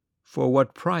 "For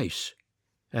what price?"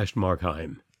 asked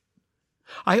Markheim.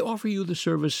 "I offer you the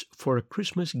service for a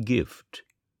Christmas gift,"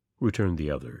 returned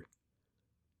the other.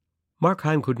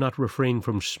 Markheim could not refrain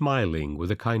from smiling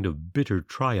with a kind of bitter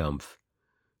triumph.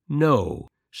 "No,"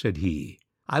 said he,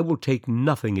 "I will take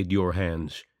nothing at your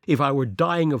hands. If I were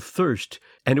dying of thirst,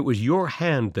 and it was your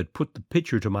hand that put the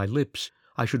pitcher to my lips,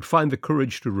 I should find the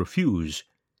courage to refuse.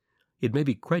 It may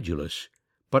be credulous,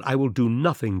 but I will do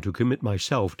nothing to commit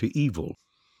myself to evil."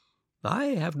 "I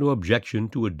have no objection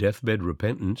to a deathbed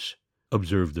repentance,"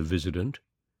 observed the visitant.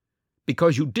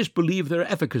 "Because you disbelieve their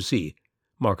efficacy,"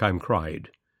 Markheim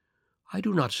cried. "I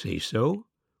do not say so,"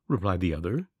 replied the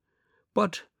other,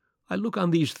 "but I look on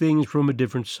these things from a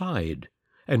different side,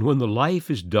 and when the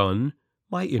life is done,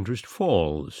 my interest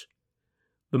falls.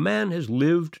 The man has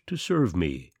lived to serve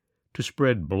me, to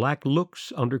spread black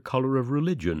looks under color of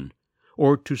religion,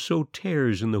 or to sow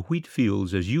tares in the wheat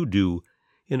fields as you do,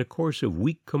 in a course of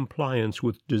weak compliance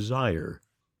with desire.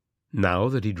 Now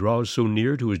that he draws so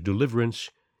near to his deliverance,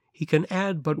 he can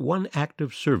add but one act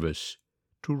of service,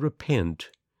 to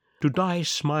repent, to die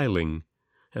smiling,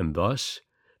 and thus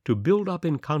to build up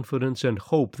in confidence and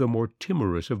hope the more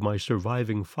timorous of my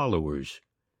surviving followers.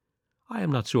 I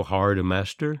am not so hard a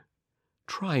master.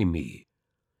 Try me.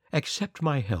 Accept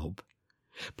my help.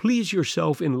 Please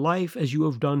yourself in life as you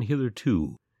have done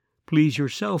hitherto. Please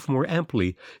yourself more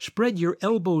amply. Spread your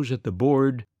elbows at the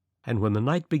board, and when the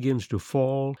night begins to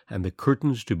fall and the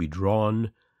curtains to be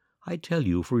drawn, I tell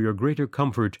you for your greater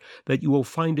comfort that you will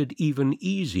find it even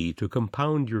easy to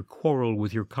compound your quarrel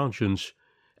with your conscience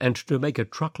and to make a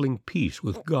truckling peace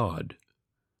with God.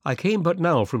 I came but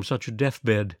now from such a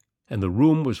deathbed, and the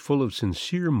room was full of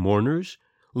sincere mourners,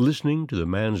 listening to the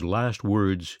man's last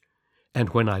words, and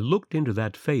when I looked into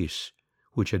that face,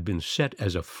 which had been set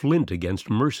as a flint against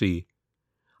mercy,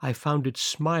 I found it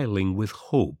smiling with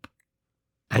hope."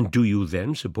 "And do you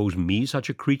then suppose me such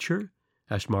a creature?"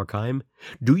 asked Markheim.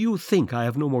 "Do you think I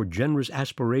have no more generous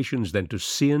aspirations than to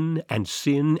sin and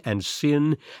sin and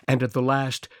sin, and at the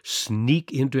last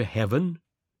sneak into heaven?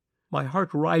 My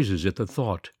heart rises at the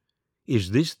thought.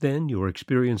 Is this then your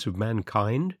experience of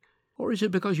mankind? Or is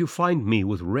it because you find me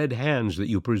with red hands that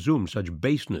you presume such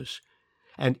baseness?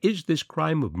 And is this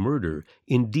crime of murder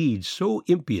indeed so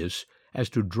impious as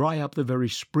to dry up the very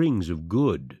springs of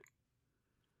good?"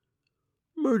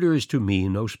 "Murder is to me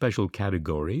no special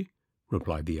category,"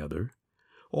 replied the other.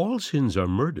 "All sins are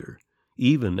murder,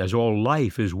 even as all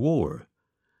life is war.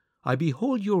 I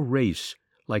behold your race,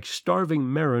 like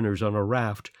starving mariners on a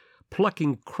raft,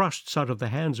 plucking crusts out of the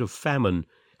hands of famine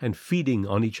and feeding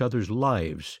on each other's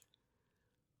lives.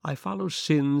 I follow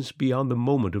sins beyond the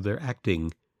moment of their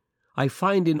acting. I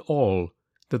find in all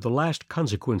that the last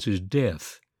consequence is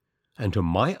death, and to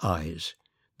my eyes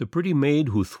the pretty maid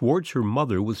who thwarts her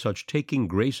mother with such taking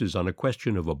graces on a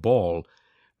question of a ball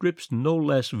drips no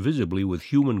less visibly with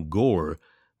human gore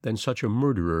than such a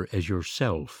murderer as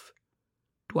yourself.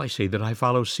 Do I say that I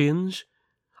follow sins?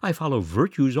 I follow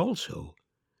virtues also.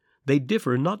 They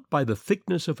differ not by the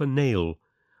thickness of a nail.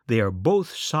 They are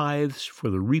both scythes for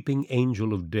the reaping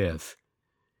angel of death.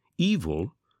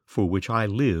 Evil, for which I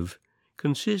live,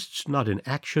 consists not in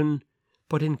action,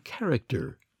 but in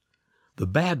character. The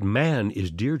bad man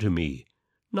is dear to me,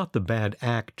 not the bad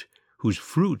act, whose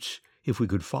fruits, if we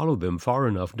could follow them far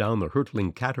enough down the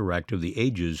hurtling cataract of the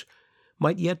ages,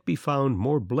 might yet be found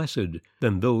more blessed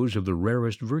than those of the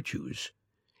rarest virtues.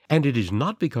 And it is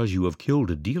not because you have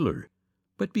killed a dealer,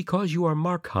 but because you are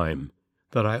Markheim,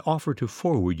 that I offer to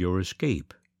forward your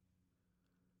escape."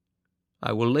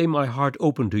 "I will lay my heart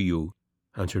open to you,"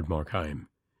 answered Markheim.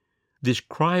 "This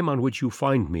crime on which you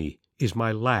find me is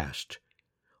my last.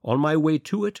 On my way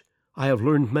to it, I have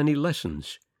learned many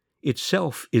lessons.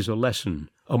 Itself is a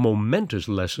lesson, a momentous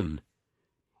lesson.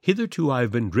 Hitherto I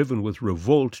have been driven with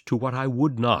revolt to what I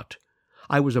would not.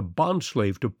 I was a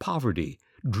bondslave to poverty,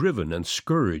 driven and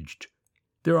scourged.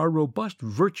 There are robust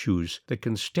virtues that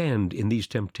can stand in these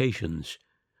temptations.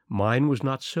 Mine was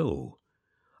not so.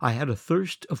 I had a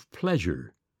thirst of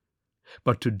pleasure.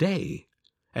 But today,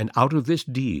 and out of this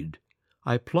deed,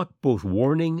 I pluck both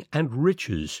warning and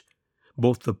riches,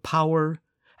 both the power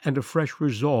and a fresh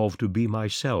resolve to be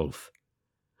myself.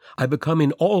 I become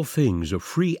in all things a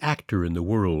free actor in the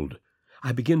world.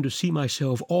 I begin to see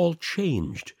myself all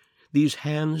changed, these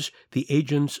hands the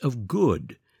agents of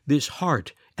good, this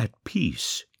heart at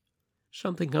peace.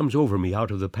 Something comes over me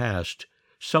out of the past,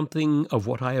 something of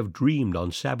what I have dreamed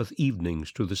on Sabbath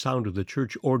evenings to the sound of the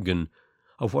church organ,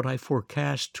 of what I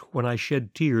forecast when I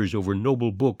shed tears over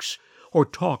noble books, or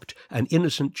talked, an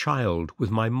innocent child,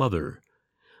 with my mother.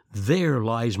 There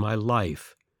lies my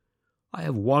life. I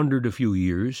have wandered a few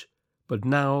years, but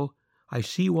now I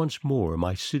see once more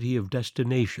my city of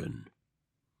destination."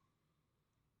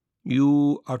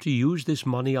 "You are to use this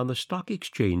money on the stock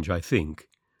exchange, I think,"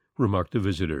 remarked the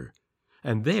visitor,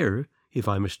 "and there, if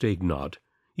I mistake not,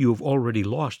 you have already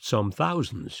lost some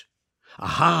thousands."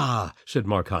 "Aha!" said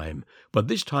Markheim, "but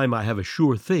this time I have a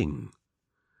sure thing."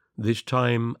 "This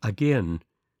time, again,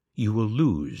 you will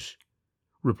lose,"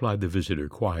 replied the visitor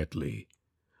quietly.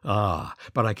 "Ah,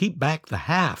 but I keep back the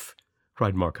half,"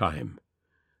 cried Markheim.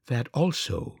 "That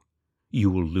also you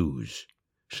will lose,"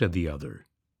 said the other.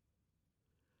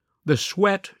 The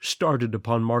sweat started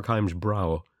upon Markheim's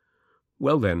brow.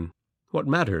 "Well, then, what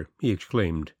matter?" he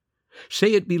exclaimed.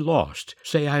 "Say it be lost,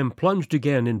 say I am plunged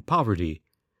again in poverty.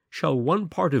 Shall one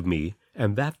part of me,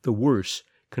 and that the worse,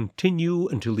 continue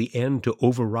until the end to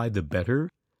override the better?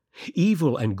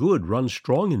 Evil and good run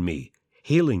strong in me,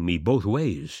 hailing me both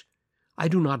ways. I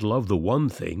do not love the one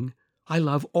thing, I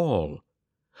love all.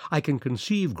 I can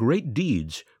conceive great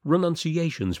deeds,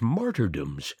 renunciations,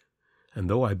 martyrdoms, and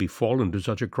though I be fallen to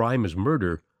such a crime as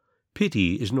murder,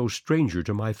 pity is no stranger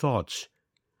to my thoughts.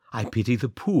 I pity the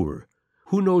poor.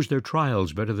 Who knows their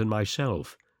trials better than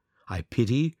myself? I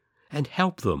pity and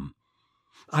help them.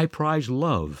 I prize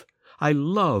love. I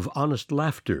love honest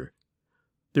laughter.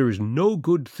 There is no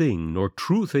good thing nor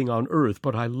true thing on earth,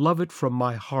 but I love it from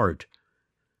my heart.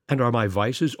 And are my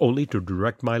vices only to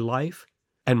direct my life,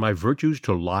 and my virtues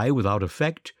to lie without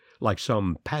effect, like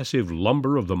some passive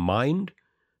lumber of the mind?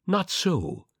 Not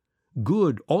so.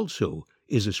 Good also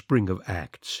is a spring of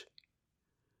acts."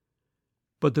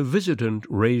 But the visitant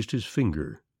raised his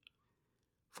finger.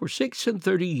 "For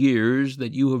 36 years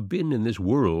that you have been in this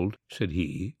world," said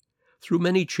he, "through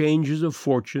many changes of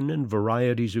fortune and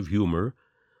varieties of humor,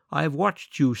 I have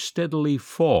watched you steadily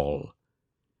fall.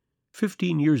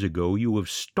 15 years ago you have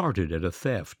started at a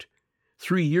theft.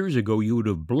 3 years ago you would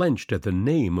have blenched at the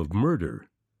name of murder.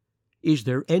 Is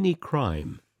there any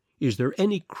crime, is there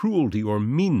any cruelty or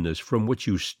meanness from which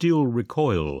you still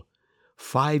recoil?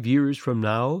 5 years from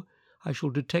now I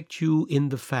shall detect you in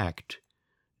the fact.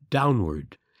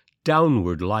 Downward,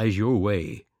 downward lies your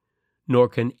way, nor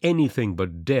can anything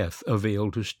but death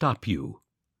avail to stop you."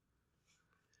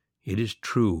 "It is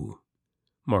true,"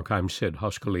 Markheim said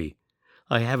huskily.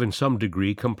 "I have in some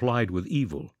degree complied with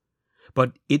evil.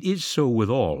 But it is so with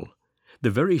all. The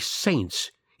very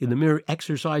saints, in the mere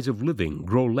exercise of living,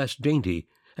 grow less dainty,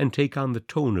 and take on the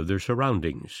tone of their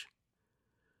surroundings."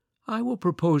 "I will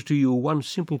propose to you one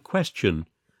simple question,"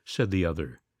 said the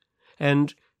other,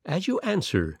 "and, as you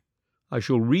answer, I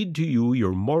shall read to you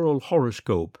your moral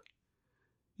horoscope.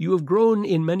 You have grown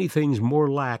in many things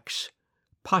more lax.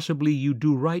 Possibly you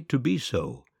do right to be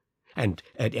so, and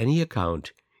at any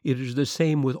account it is the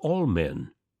same with all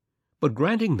men. But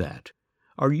granting that,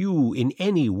 are you in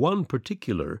any one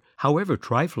particular, however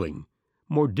trifling,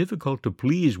 more difficult to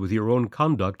please with your own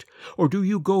conduct, or do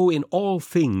you go in all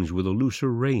things with a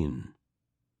looser rein?"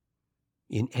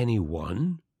 "In any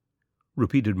one?"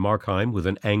 repeated Markheim with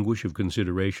an anguish of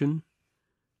consideration.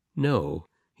 "No,"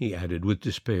 he added with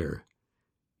despair,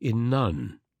 "in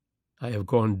none. I have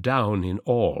gone down in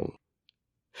all."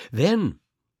 "Then,"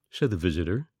 said the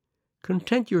visitor,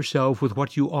 "content yourself with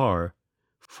what you are,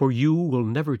 for you will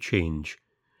never change,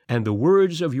 and the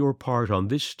words of your part on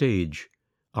this stage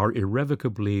are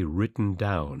irrevocably written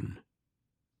down."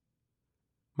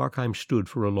 Markheim stood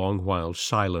for a long while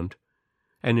silent,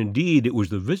 and indeed it was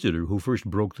the visitor who first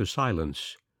broke the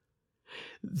silence.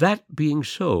 "That being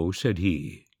so," said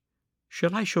he,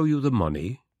 "shall I show you the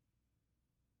money?"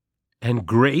 "And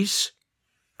grace?"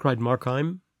 cried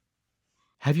Markheim.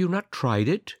 "Have you not tried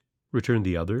it?" returned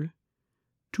the other.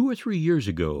 2 or 3 years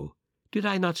ago, did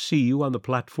I not see you on the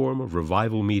platform of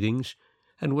revival meetings,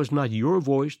 and was not your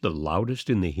voice the loudest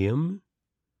in the hymn?"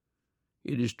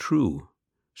 "It is true,"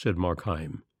 said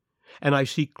Markheim, "and I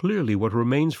see clearly what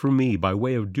remains for me by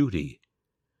way of duty.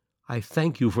 I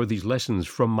thank you for these lessons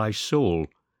from my soul.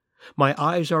 My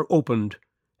eyes are opened,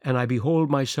 and I behold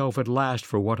myself at last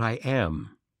for what I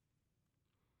am."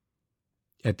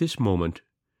 At this moment,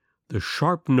 the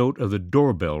sharp note of the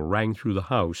doorbell rang through the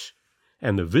house,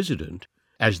 and the visitant,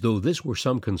 as though this were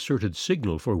some concerted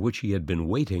signal for which he had been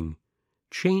waiting,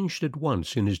 changed at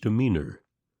once in his demeanor.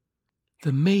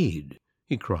 "The maid!"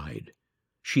 he cried.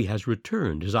 "She has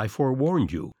returned, as I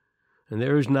forewarned you, and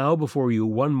there is now before you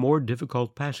one more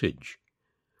difficult passage.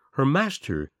 Her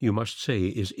master, you must say,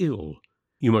 is ill.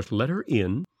 You must let her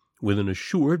in, with an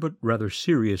assured but rather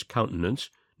serious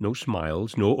countenance, no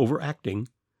smiles, no overacting,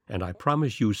 and I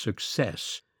promise you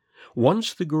success.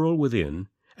 Once the girl within,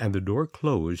 and the door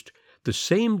closed, the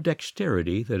same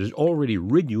dexterity that has already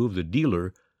rid you of the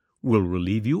dealer will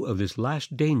relieve you of this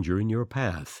last danger in your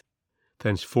path.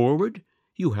 Thenceforward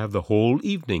you have the whole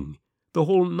evening, the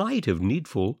whole night if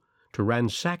needful, to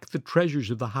ransack the treasures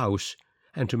of the house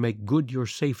and to make good your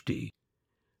safety.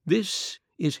 This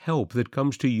is help that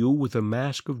comes to you with a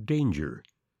mask of danger.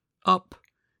 Up,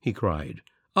 he cried,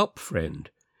 up, friend.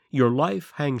 Your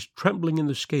life hangs trembling in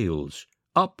the scales.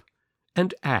 Up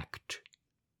and act.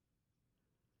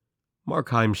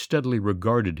 Markheim steadily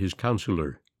regarded his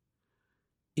counselor.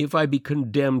 If I be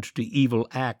condemned to evil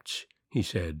acts, he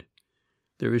said,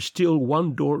 there is still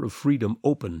one door of freedom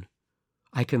open.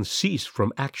 I can cease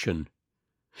from action.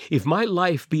 If my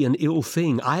life be an ill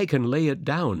thing, I can lay it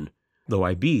down. Though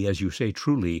I be, as you say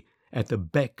truly, at the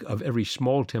beck of every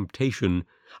small temptation,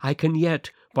 I can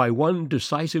yet, by one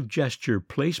decisive gesture,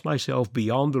 place myself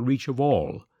beyond the reach of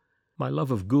all. My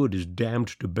love of good is damned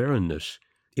to barrenness.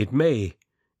 It may,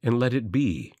 and let it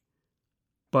be.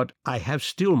 But I have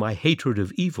still my hatred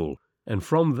of evil, and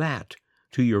from that,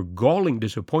 to your galling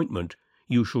disappointment,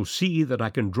 you shall see that I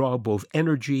can draw both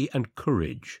energy and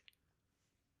courage.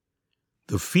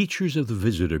 The features of the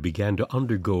visitor began to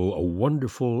undergo a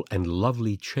wonderful and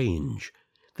lovely change.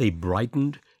 They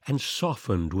brightened and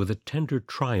softened with a tender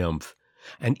triumph,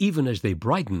 and even as they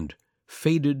brightened,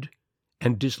 faded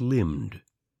and dislimned.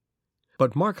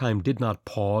 But Markheim did not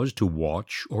pause to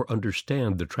watch or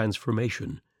understand the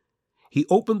transformation. He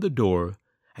opened the door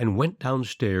and went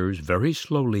downstairs very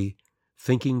slowly,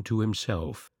 thinking to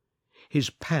himself. His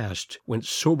past went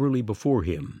soberly before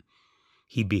him.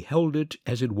 He beheld it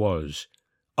as it was,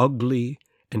 ugly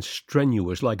and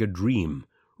strenuous like a dream,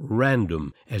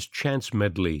 random as chance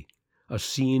medley, a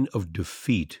scene of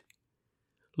defeat.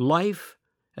 Life,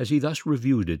 as he thus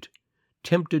reviewed it,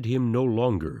 tempted him no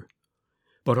longer,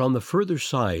 but on the further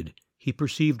side he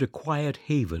perceived a quiet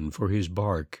haven for his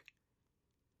bark.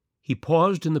 He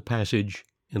paused in the passage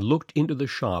and looked into the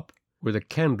shop where the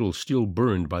candle still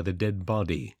burned by the dead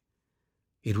body.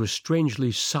 It was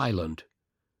strangely silent.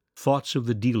 Thoughts of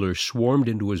the dealer swarmed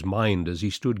into his mind as he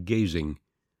stood gazing,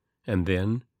 and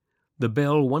then the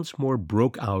bell once more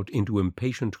broke out into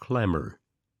impatient clamor.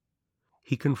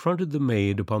 He confronted the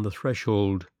maid upon the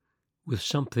threshold with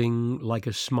something like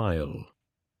a smile.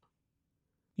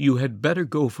 "You had better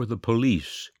go for the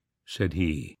police," said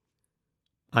he.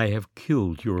 "I have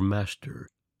killed your master."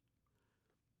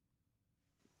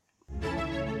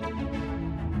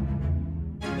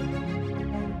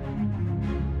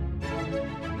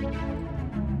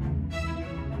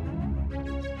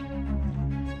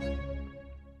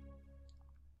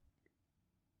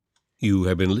 You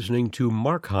have been listening to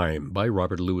Markheim by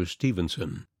Robert Louis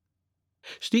Stevenson.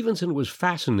 Stevenson was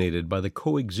fascinated by the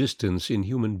coexistence in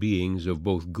human beings of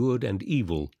both good and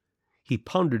evil. He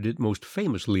pondered it most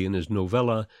famously in his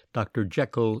novella Dr.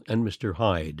 Jekyll and Mr.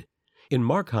 Hyde. In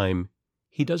Markheim,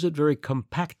 he does it very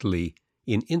compactly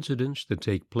in incidents that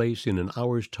take place in an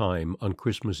hour's time on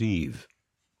Christmas Eve.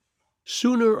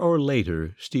 Sooner or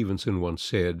later, Stevenson once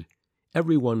said,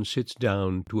 everyone sits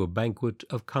down to a banquet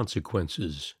of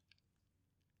consequences.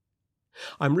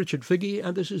 I'm Richard Figge,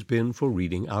 and this has been For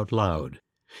Reading Out Loud.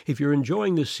 If you're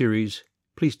enjoying this series,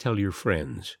 please tell your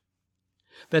friends.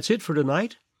 That's it for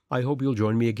tonight. I hope you'll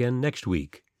join me again next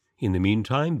week. In the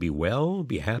meantime, be well,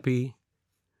 be happy.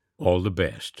 All the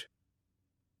best.